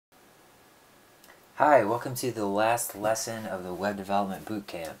Hi, welcome to the last lesson of the Web Development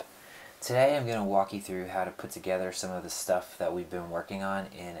Bootcamp. Today I'm going to walk you through how to put together some of the stuff that we've been working on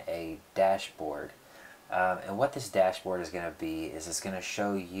in a dashboard. And what this dashboard is going to be is it's going to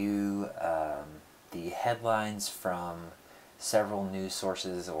show you the headlines from several news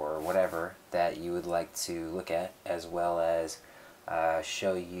sources or whatever that you would like to look at, as well as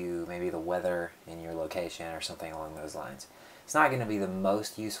show you maybe the weather in your location or something along those lines. It's not going to be the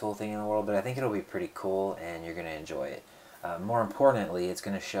most useful thing in the world, but I think it'll be pretty cool and you're going to enjoy it. More importantly, it's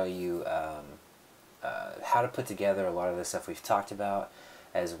going to show you how to put together a lot of the stuff we've talked about,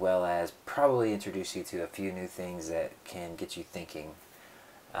 as well as probably introduce you to a few new things that can get you thinking.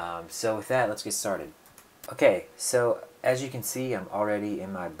 So with that, let's get started. Okay, so as you can see, I'm already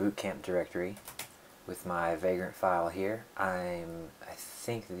in my bootcamp directory with my Vagrant file here. I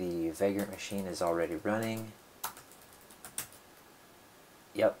think the Vagrant machine is already running.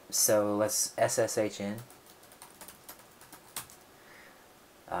 Yep, so let's SSH in.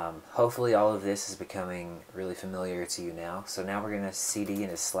 Hopefully all of this is becoming really familiar to you now. So now we're going to cd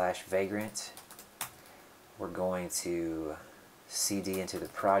into /vagrant. We're going to cd into the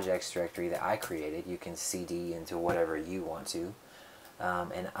projects directory that I created. You can cd into whatever you want to.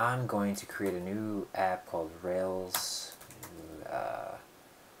 And I'm going to create a new app called Rails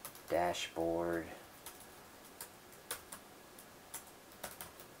Dashboard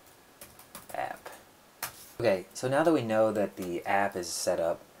app. Okay, so now that we know that the app is set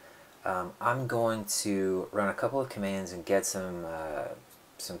up, I'm going to run a couple of commands and get some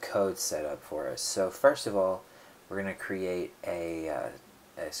code set up for us. So first of all, we're going to create a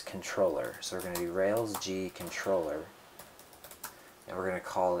controller. So we're going to do Rails G controller, and we're going to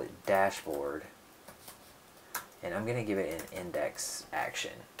call it dashboard, and I'm going to give it an index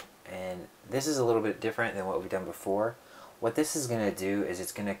action. And this is a little bit different than what we've done before. What this is going to do is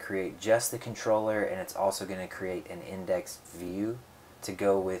it's going to create just the controller, and it's also going to create an index view to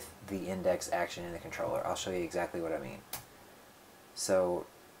go with the index action in the controller. I'll show you exactly what I mean. So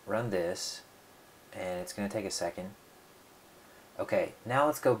run this, and it's going to take a second. Okay, now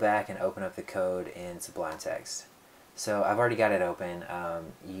let's go back and open up the code in Sublime Text. So I've already got it open.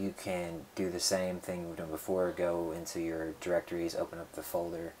 You can do the same thing we've done before. Go into your directories, open up the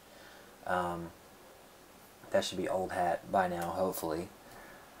folder. That should be old hat by now, hopefully.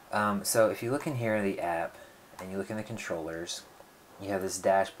 So if you look in here in the app and you look in the controllers, you have this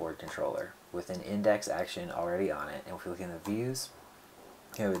dashboard controller with an index action already on it. And if you look in the views,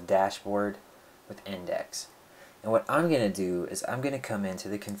 you have a dashboard with index. And what I'm going to do is I'm going to come into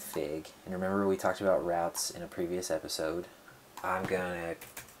the config, and remember we talked about routes in a previous episode. I'm going to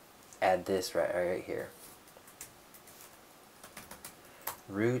add this right here.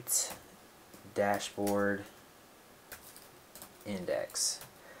 Root dashboard index.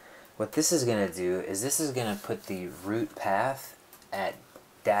 What this is going to do is this is going to put the root path at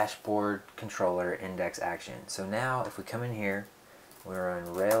dashboard controller index action. So now if we come in here, we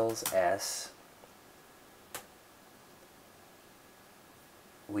run Rails S,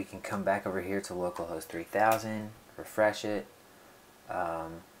 we can come back over here to localhost 3000, refresh it,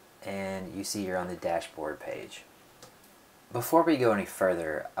 and you see you're on the dashboard page. Before we go any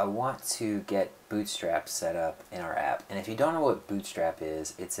further, I want to get Bootstrap set up in our app. And if you don't know what Bootstrap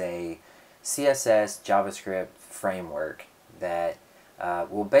is, it's a CSS JavaScript framework that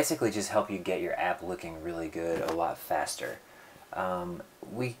will basically just help you get your app looking really good a lot faster.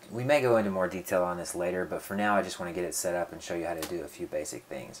 We may go into more detail on this later, but for now I just want to get it set up and show you how to do a few basic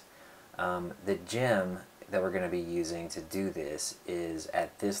things. The gem that we're going to be using to do this is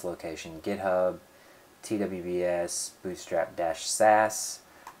at this location, GitHub, TWBS, Bootstrap-SAS,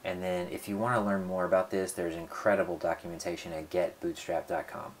 and then if you want to learn more about this, there's incredible documentation at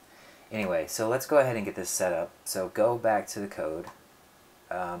getbootstrap.com. Anyway, so let's go ahead and get this set up. So go back to the code,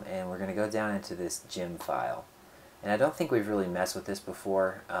 and we're going to go down into this gem file. And I don't think we've really messed with this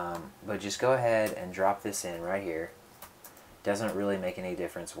before, but just go ahead and drop this in right here. Doesn't really make any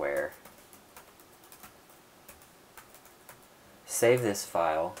difference where. Save this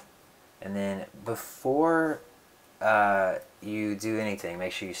file, and then before you do anything,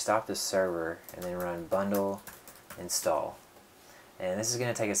 make sure you stop the server and then run bundle install. And this is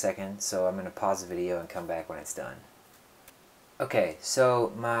going to take a second, so I'm going to pause the video and come back when it's done. Okay,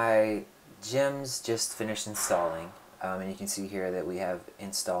 so my gems just finished installing, and you can see here that we have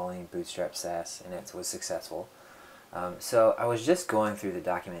installing Bootstrap SAS, and it was successful. So I was just going through the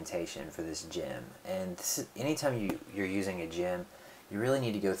documentation for this gem, and anytime you're using a gem, you really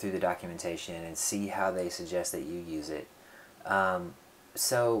need to go through the documentation and see how they suggest that you use it.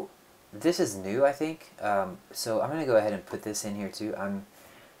 So this is new, I think. So I'm going to go ahead and put this in here too. I'm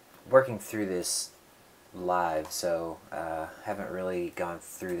working through this live, so haven't really gone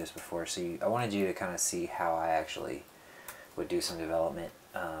through this before, so I wanted you to kind of see how I actually would do some development.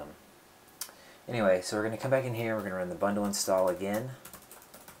 Anyway, so we're going to come back in here, we're going to run the bundle install again,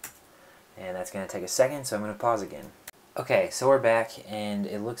 and that's going to take a second, so I'm going to pause again. Okay, so we're back, and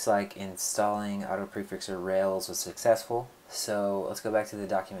it looks like installing Auto Prefixer Rails was successful, so let's go back to the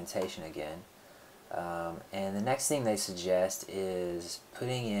documentation again. And the next thing they suggest is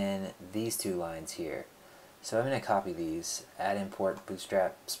putting in these two lines here. So I'm going to copy these, add import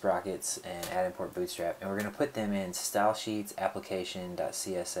bootstrap sprockets and add import bootstrap, and we're going to put them in style sheets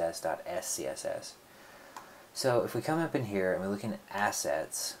application.css.scss. So if we come up in here and we look in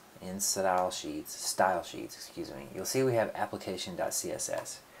assets in style sheets, excuse me, you'll see we have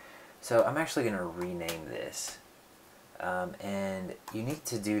application.css. So I'm actually going to rename this. And you need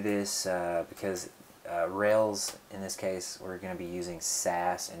to do this because Rails, in this case, we're going to be using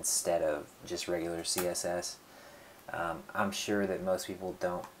Sass instead of just regular CSS. I'm sure that most people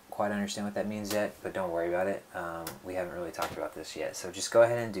don't quite understand what that means yet, but don't worry about it. We haven't really talked about this yet. So just go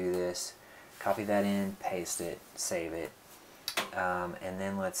ahead and do this. Copy that in, paste it, save it, and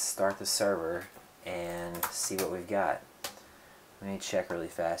then let's start the server and see what we've got. Let me check really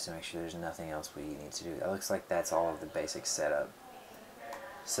fast to make sure there's nothing else we need to do. It looks like that's all of the basic setup.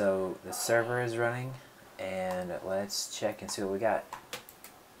 So the server is running, and let's check and see what we got.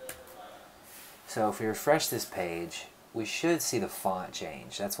 So if we refresh this page, we should see the font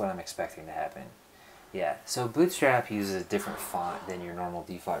change. That's what I'm expecting to happen. Yeah, so Bootstrap uses a different font than your normal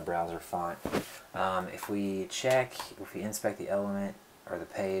default browser font. If we inspect the element, or the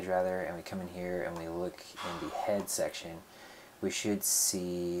page rather, and we come in here and we look in the head section, we should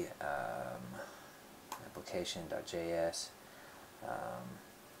see application.js.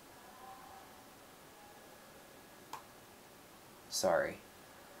 Sorry,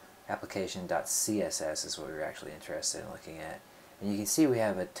 application.css is what we were actually interested in looking at. And you can see we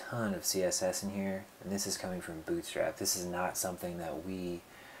have a ton of CSS in here, and this is coming from Bootstrap. This is not something that we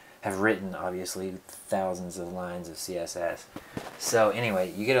have written, obviously, thousands of lines of CSS. So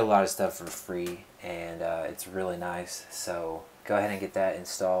anyway, you get a lot of stuff for free, and it's really nice. So go ahead and get that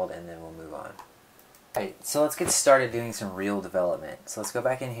installed, and then we'll move on. Alright, so let's get started doing some real development. So let's go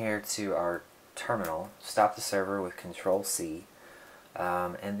back in here to our terminal, stop the server with Control-C,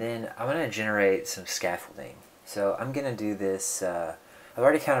 and then I'm going to generate some scaffolding. So I'm going to do this, I've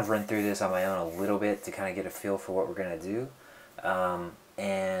already kind of run through this on my own a little bit to kind of get a feel for what we're going to do,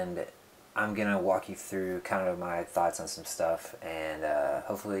 and I'm going to walk you through kind of my thoughts on some stuff, and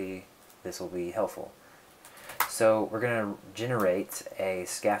hopefully this will be helpful. So we're going to generate a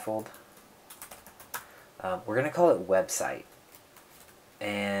scaffold. We're going to call it website,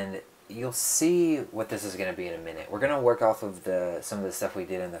 and you'll see what this is going to be in a minute. We're going to work off of some of the stuff we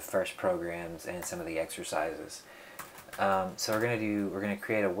did in the first programs and some of the exercises. So we're going to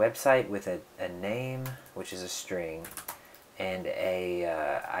create a website with a name, which is a string, and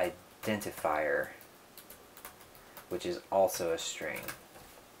a identifier, which is also a string.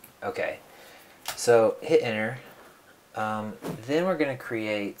 Okay, so hit enter. Then we're going to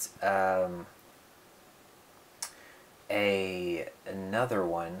create another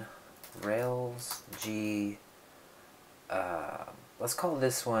one, Rails G, let's call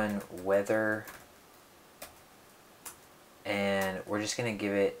this one weather, and we're just going to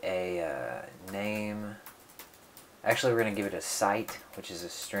give it a name. Actually, we're going to give it a site, which is a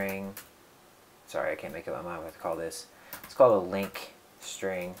string. Sorry, I can't make up my mind what to call this. It's called a link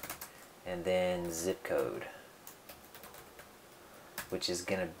string, and then zip code, which is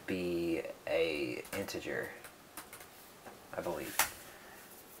going to be a integer, I believe.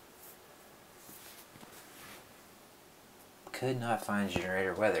 Could not find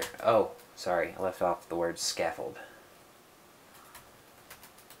generator weather. Oh, sorry, I left off the word scaffold.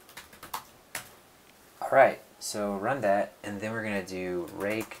 Alright, so run that, and then we're going to do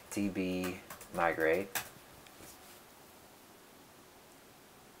rake db migrate.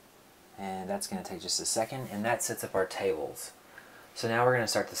 And that's going to take just a second, and that sets up our tables. So now we're going to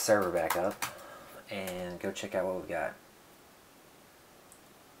start the server back up and go check out what we've got.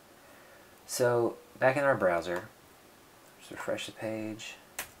 So back in our browser, just refresh the page.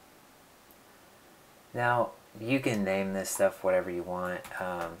 Now you can name this stuff whatever you want.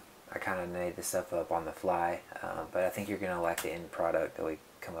 I kind of made this stuff up on the fly, but I think you're going to like the end product that we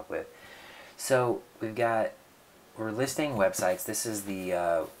come up with. So we're listing websites. This is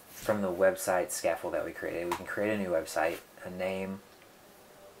the from the website scaffold that we created. We can create a new website, a name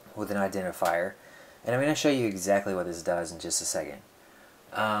with an identifier, and I'm going to show you exactly what this does in just a second.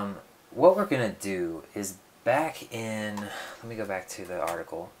 What we're going to do is let me go back to the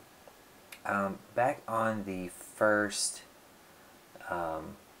article. back on the first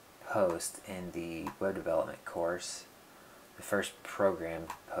post in the web development course, the first program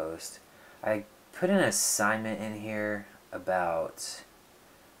post, I put an assignment in here about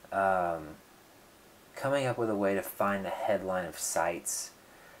coming up with a way to find the headline of sites,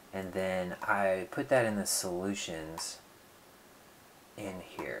 and then I put that in the solutions in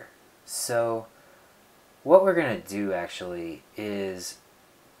here. So what we're going to do actually is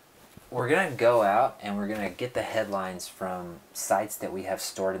we're going to go out and we're going to get the headlines from sites that we have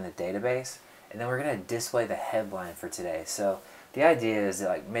stored in the database, and then we're going to display the headline for today. So the idea is that,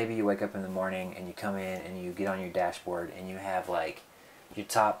 like, maybe you wake up in the morning and you come in and you get on your dashboard and you have like your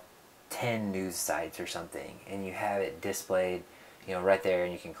top 10 news sites or something, and you have it displayed, you know, right there,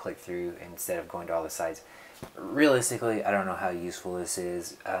 and you can click through instead of going to all the sites. Realistically, I don't know how useful this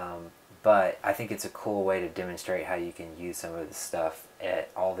is, but I think it's a cool way to demonstrate how you can use some of this stuff at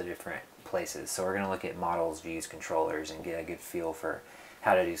all the different places. So we're going to look at models, views, controllers, and get a good feel for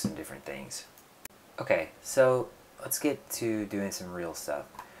how to do some different things. Okay, so let's get to doing some real stuff.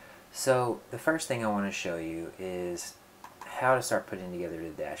 So the first thing I want to show you is how to start putting together the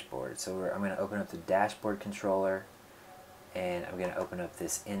dashboard. So I'm going to open up the dashboard controller, and I'm going to open up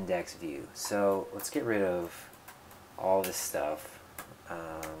this index view. So let's get rid of all this stuff.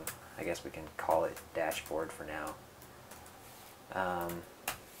 I guess we can call it dashboard for now.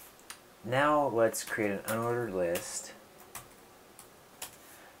 Now let's create an unordered list,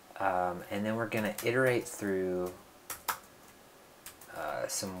 and then we're going to iterate through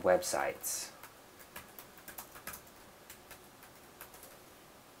some websites.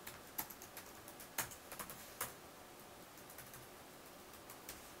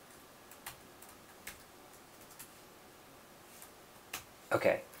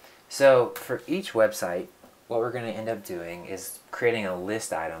 Okay, so for each website, what we're going to end up doing is creating a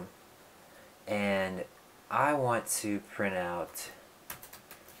list item, and I want to print out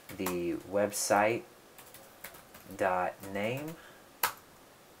the website dot name,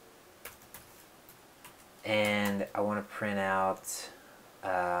 and I want to print out,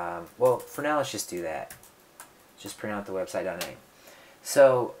 well, for now let's just do that. Just print out the website dot name.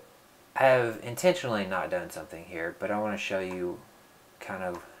 So I have intentionally not done something here, but I want to show you kind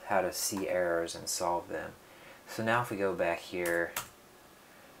of how to see errors and solve them. So now if we go back here,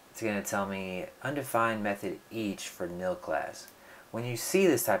 it's going to tell me undefined method each for nil class. When you see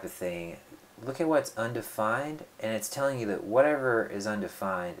this type of thing, look at what's undefined, and it's telling you that whatever is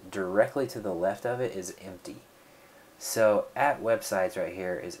undefined directly to the left of it is empty. So at websites right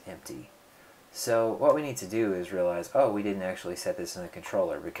here is empty. So what we need to do is realize, oh, we didn't actually set this in the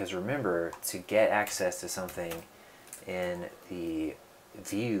controller, because remember, to get access to something in the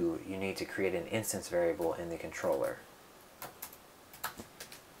view, you need to create an instance variable in the controller.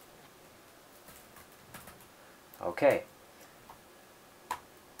 Okay.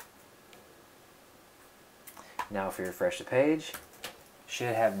 Now if we refresh the page,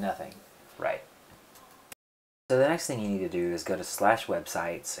 should have nothing. Right. So the next thing you need to do is go to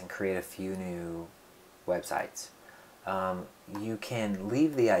 /websites and create a few new websites. You can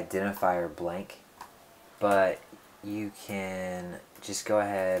leave the identifier blank, but you can just go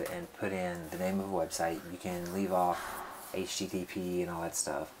ahead and put in the name of a website. You can leave off HTTP and all that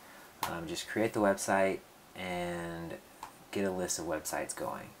stuff. Just create the website and get a list of websites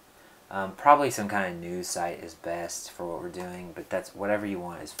going. Probably some kind of news site is best for what we're doing, but that's whatever you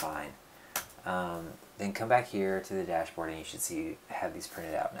want is fine. Then come back here to the dashboard, and you should see you have these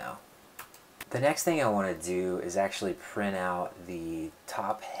printed out now. The next thing I want to do is actually print out the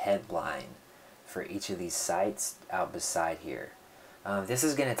top headline for each of these sites out beside here. This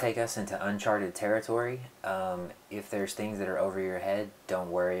is going to take us into uncharted territory. If there's things that are over your head,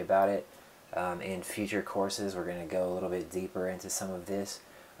 don't worry about it. In future courses, we're going to go a little bit deeper into some of this.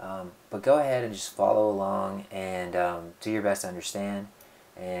 But go ahead and just follow along and do your best to understand,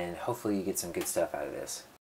 and hopefully you get some good stuff out of this.